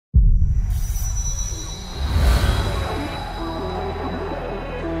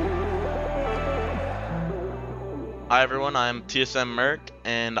Hi everyone, I'm TSM Merc,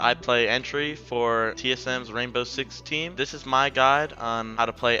 and I play entry for TSM's Rainbow Six team. This is my guide on how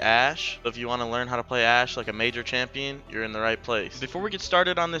to play Ashe. So if you want to learn how to play Ashe like a major champion, you're in the right place. Before we get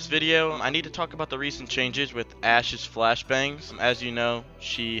started on this video, I need to talk about the recent changes with Ashe's flashbangs. As you know,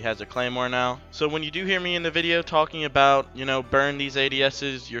 she has a claymore now. So when you do hear me in the video talking about, burn these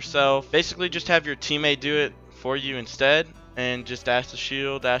ADSs yourself, basically just have your teammate do it for you instead. And just dash the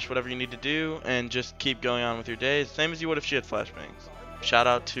shield, dash whatever you need to do, and just keep going on with your day, same as you would if she had flashbangs. Shout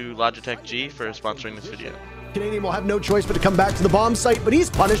out to Logitech G for sponsoring this video. Canadian will have no choice but to come back to the bomb site, but he's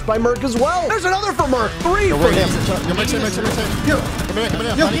punished by Merc as well. There's another for Merc. 3 for him.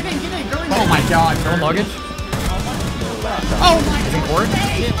 Oh my god, no luggage. Oh my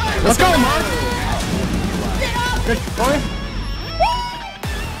god. Let's go, Merc. Good, Corey.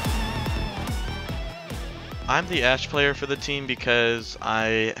 I'm the Ashe player for the team because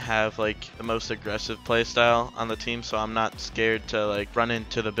I have like the most aggressive playstyle on the team, so I'm not scared to like run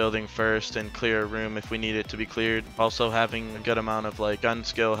into the building first and clear a room if we need it to be cleared. Also, having a good amount of like gun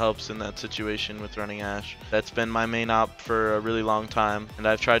skill helps in that situation with running Ashe. That's been my main op for a really long time, and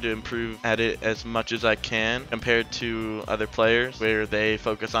I've tried to improve at it as much as I can compared to other players where they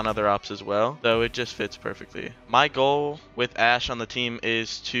focus on other ops as well, so it just fits perfectly. My goal with Ashe on the team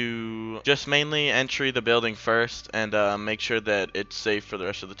is to just mainly entry the building first and make sure that it's safe for the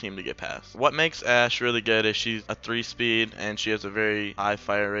rest of the team to get past. What makes Ashe really good is she's a 3-speed and she has a very high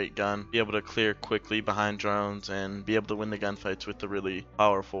fire rate gun. Be able to clear quickly behind drones and be able to win the gunfights with a really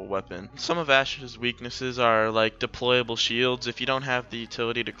powerful weapon. Some of Ashe's weaknesses are like deployable shields. If you don't have the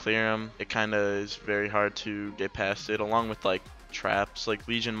utility to clear them, it kind of is very hard to get past it, along with like traps like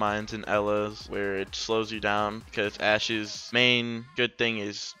Lesion mines and Ella's, where it slows you down because Ashe's main good thing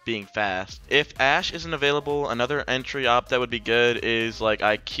is being fast. If Ashe isn't available, another entry op that would be good is like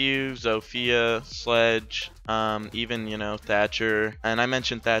IQ, Zofia, Sledge, even Thatcher. And I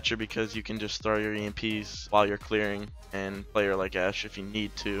mentioned Thatcher because you can just throw your EMPs while you're clearing and play her like Ashe if you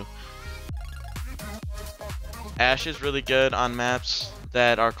need to. Ashe is really good on maps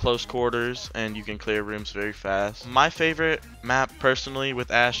that are close quarters and you can clear rooms very fast. My favorite map personally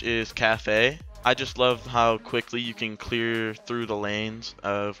with Ashe is Cafe. I just love how quickly you can clear through the lanes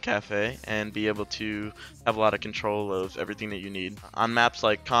of Cafe and be able to have a lot of control of everything that you need. On maps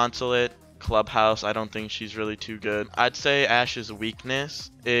like Consulate, Clubhouse, I don't think she's really too good. I'd say Ashe's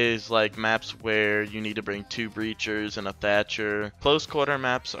weakness is like maps where you need to bring 2 breachers and a Thatcher. Close quarter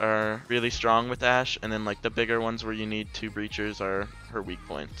maps are really strong with Ashe, and then like the bigger ones where you need 2 breachers are her weak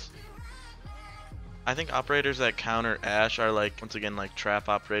points. I think operators that counter Ashe are like, once again, like trap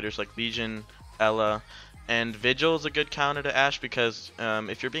operators like Lesion, Ella, and Vigil is a good counter to Ashe because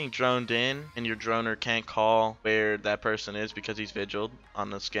if you're being droned in and your droner can't call where that person is because he's vigiled on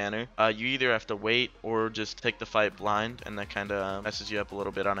the scanner, you either have to wait or just take the fight blind, and that kind of messes you up a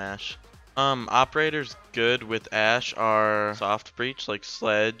little bit on Ashe. Operators good with Ashe are soft breach like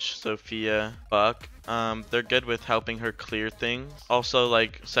Sledge, Zofia, Buck. They're good with helping her clear things. Also,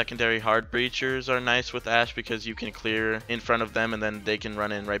 like secondary hard breachers are nice with Ashe because you can clear in front of them and then they can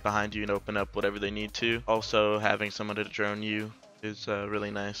run in right behind you and open up whatever they need to. Also, having someone to drone you is really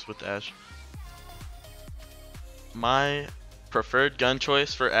nice with Ashe. My preferred gun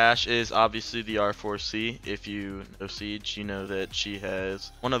choice for Ashe is obviously the R4C. If you know Siege, you know that she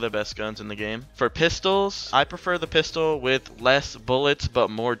has one of the best guns in the game. For pistols, I prefer the pistol with less bullets but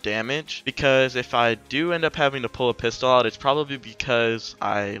more damage, because if I do end up having to pull a pistol out, it's probably because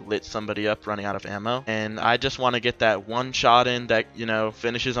I lit somebody up running out of ammo, and I just want to get that one shot in that,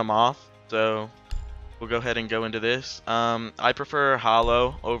 finishes them off. So we'll go ahead and go into this. I prefer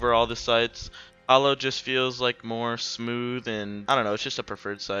Hollow over all the sights. Hollow just feels like more smooth, and I don't know, it's just a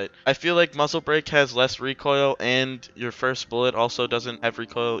preferred sight. I feel like Muzzle Brake has less recoil, and your first bullet also doesn't have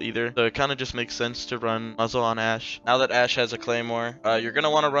recoil either, so it kind of just makes sense to run Muzzle on Ashe. Now that Ashe has a claymore, you're going to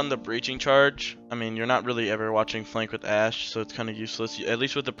want to run the breaching charge. I mean, you're not really ever watching flank with Ashe, so it's kind of useless. At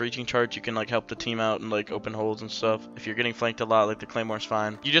least with the breaching charge, you can like help the team out and like open holes and stuff. If you're getting flanked a lot, like the claymore's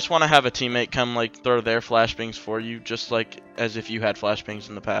fine. You just want to have a teammate come like throw their flashbangs for you, just like as if you had flashbangs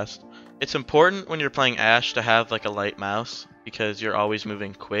in the past. It's important when you're playing Ashe to have like a light mouse because you're always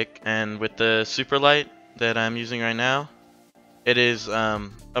moving quick, and with the super light that I'm using right now, it is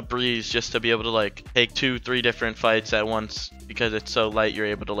a breeze just to be able to like take 2-3 different fights at once. Because it's so light, you're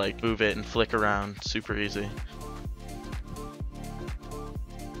able to like move it and flick around super easy.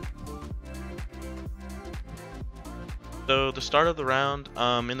 So the start of the round,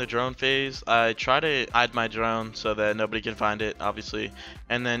 in the drone phase, I try to hide my drone so that nobody can find it, obviously.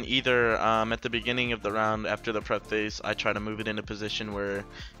 And then either at the beginning of the round, after the prep phase, I try to move it into position where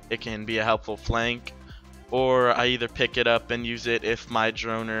it can be a helpful flank. or I either pick it up and use it if my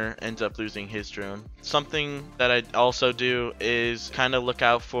droner ends up losing his drone. Something that I also do is kind of look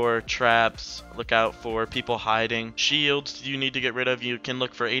out for traps, look out for people hiding. Shields you need to get rid of. You can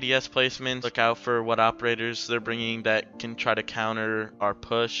look for ADS placements, look out for what operators they're bringing that can try to counter our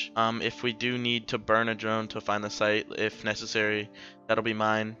push. If we do need to burn a drone to find the site if necessary, that'll be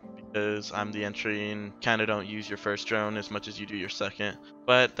mine, because I'm the entry and kind of don't use your first drone as much as you do your second.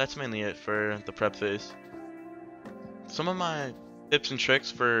 But that's mainly it for the prep phase. Some of my tips and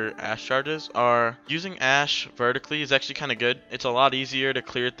tricks for ash charges are using ash vertically is actually kind of good. It's a lot easier to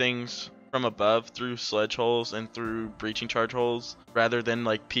clear things from above through sledge holes and through breaching charge holes rather than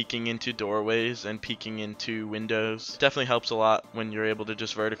like peeking into doorways and peeking into windows. Definitely helps a lot when you're able to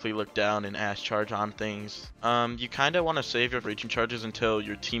just vertically look down and ash charge on things. You kind of want to save your breaching charges until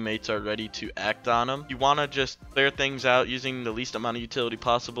your teammates are ready to act on them. You want to just clear things out using the least amount of utility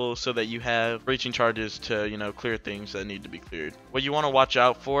possible so that you have breaching charges to, you know, clear things that need to be cleared. What you want to watch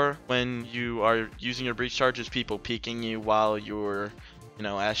out for when you are using your breach charge is people peeking you while you're, you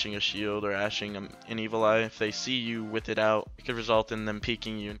know, ashing a shield or ashing an evil eye. If they see you with it out, it could result in them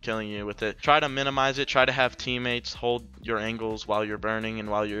peeking you and killing you with it. Try to minimize it. Try to have teammates hold your angles while you're burning and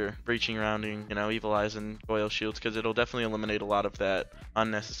while you're breaching, rounding, you know, evil eyes and oil shields, because it'll definitely eliminate a lot of that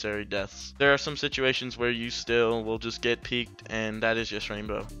unnecessary deaths. There are some situations where you still will just get peeked, and that is just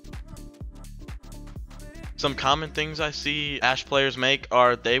rainbow. Some common things I see ash players make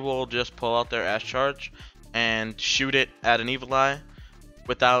are they will just pull out their ash charge and shoot it at an evil eye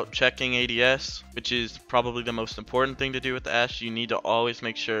without checking ADS, which is probably the most important thing to do with the ash. You need to always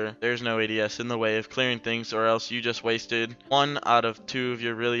make sure there's no ADS in the way of clearing things, or else you just wasted 1 out of 2 of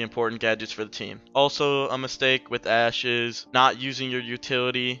your really important gadgets for the team. Also, a mistake with ash is not using your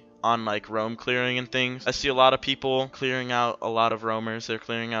utility on like roam clearing and things. I see a lot of people clearing out a lot of roamers. They're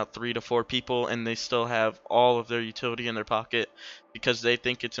clearing out 3 to 4 people and they still have all of their utility in their pocket because they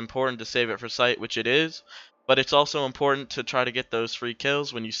think it's important to save it for sight, which it is. But it's also important to try to get those free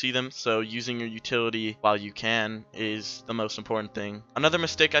kills when you see them, so using your utility while you can is the most important thing. Another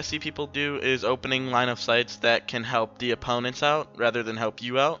mistake I see people do is opening line of sights that can help the opponents out rather than help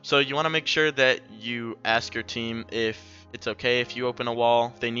you out. So you want to make sure that you ask your team if it's okay if you open a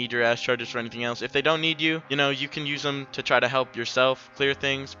wall, if they need your ash charges for anything else. If they don't need you, you know, you can use them to try to help yourself clear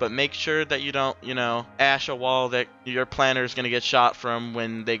things, but make sure that you don't, you know, ash a wall that your planner is going to get shot from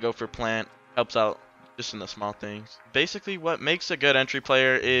when they go for plant. Helps out just in the small things. Basically, what makes a good entry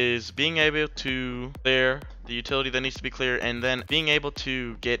player is being able to clear the utility that needs to be clear, and then being able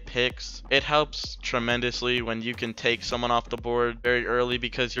to get picks. It helps tremendously when you can take someone off the board very early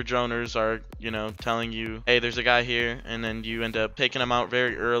because your droners are, you know, telling you, hey, there's a guy here, and then you end up taking them out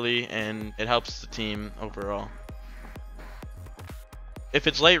very early, and it helps the team overall. If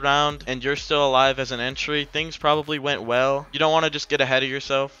it's late round and you're still alive as an entry, things probably went well. You don't want to just get ahead of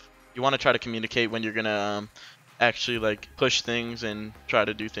yourself. You want to try to communicate when you're gonna actually like push things and try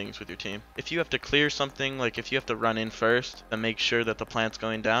to do things with your team. If you have to clear something, like if you have to run in first and make sure that the plant's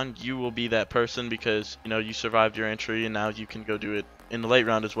going down, you will be that person because, you know, you survived your entry and now you can go do it in the late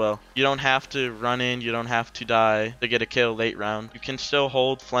round as well. You don't have to run in, you don't have to die to get a kill late round. You can still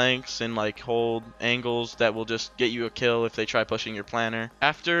hold flanks and like hold angles that will just get you a kill if they try pushing your planner.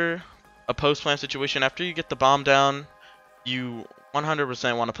 After a post-plant situation, after you get the bomb down, you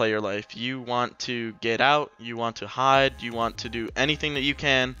 100% want to play your life. You want to get out, you want to hide, you want to do anything that you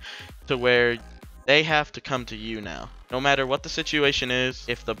can to where they have to come to you now. No matter what the situation is,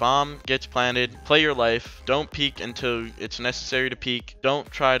 if the bomb gets planted, play your life. Don't peek until it's necessary to peek.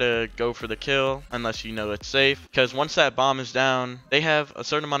 Don't try to go for the kill unless you know it's safe, because once that bomb is down, they have a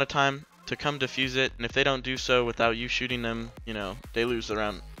certain amount of time to come defuse it, and if they don't do so without you shooting them, you know, they lose the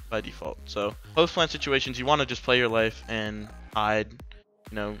round by default. So post-plant situations, you want to just play your life and hide,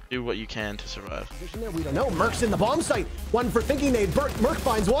 you know, do what you can to survive. We don't know. Merc's in the bomb site. One for thinking they'd burnt. Merc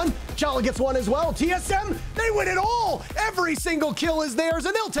finds one. Chala gets one as well. TSM, they win it all. Every single kill is theirs,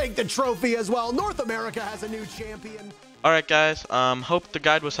 and they'll take the trophy as well. North America has a new champion. Alright guys, hope the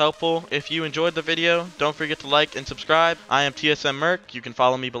guide was helpful. If you enjoyed the video, don't forget to like and subscribe. I am TSM Merc. You can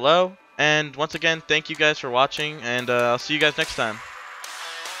follow me below. And once again, thank you guys for watching, and I'll see you guys next time.